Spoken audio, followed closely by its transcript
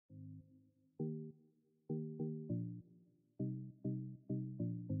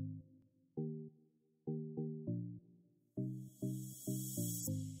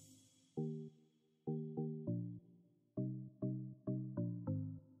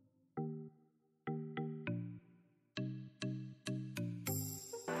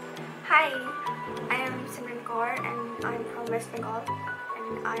Hi, I am Simran Kaur and I'm from West Bengal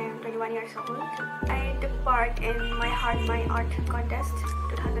and I am 21 years old. I took part in My Heart, My Art contest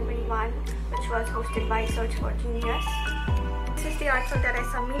 2021 which was hosted by Search for Genius. This is the artwork that I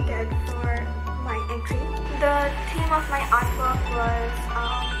submitted for my entry. The theme of my artwork was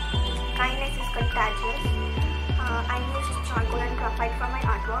kindness is contagious. I used charcoal and graphite for my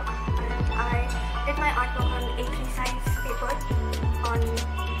artwork and I did my artwork on A3 size paper on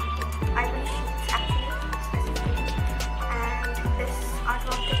ivory sheets actually, specifically, and this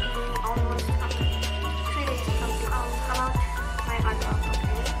artwork took me almost 3 days or something. About my artwork,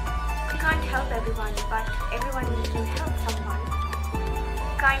 okay? You can't help everyone, but everyone can help someone.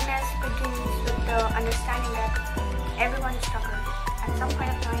 Kindness begins with the understanding that everyone struggles. At some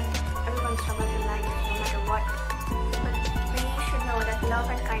point of time, everyone struggles in life, no matter what. But we should know that love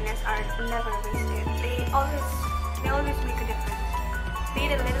and kindness are never wasted. They always make a difference. Be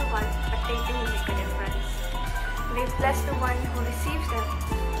it a little one, but they do make a difference. They bless the one who receives them,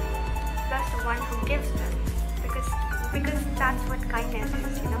 bless the one who gives them, because that's what kindness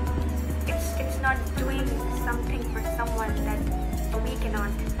is, you know. It's not doing something for someone that we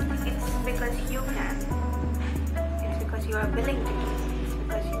cannot. It's because you can. It's because you are willing to. It's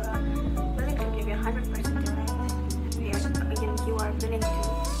because you are willing to give your 100% to it. And you are willing to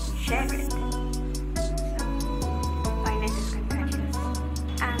share it. So, kindness is contagious.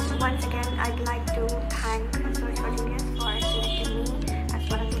 And once again, I'd like to thank Search for Genius for selecting me as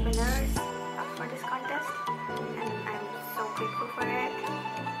one of the winners for this contest, and I'm so grateful for it.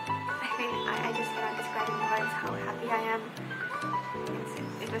 I mean, I just cannot describe in words how happy I am.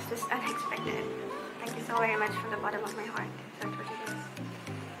 It was just unexpected. Thank you so very much from the bottom of my heart, Search for Genius.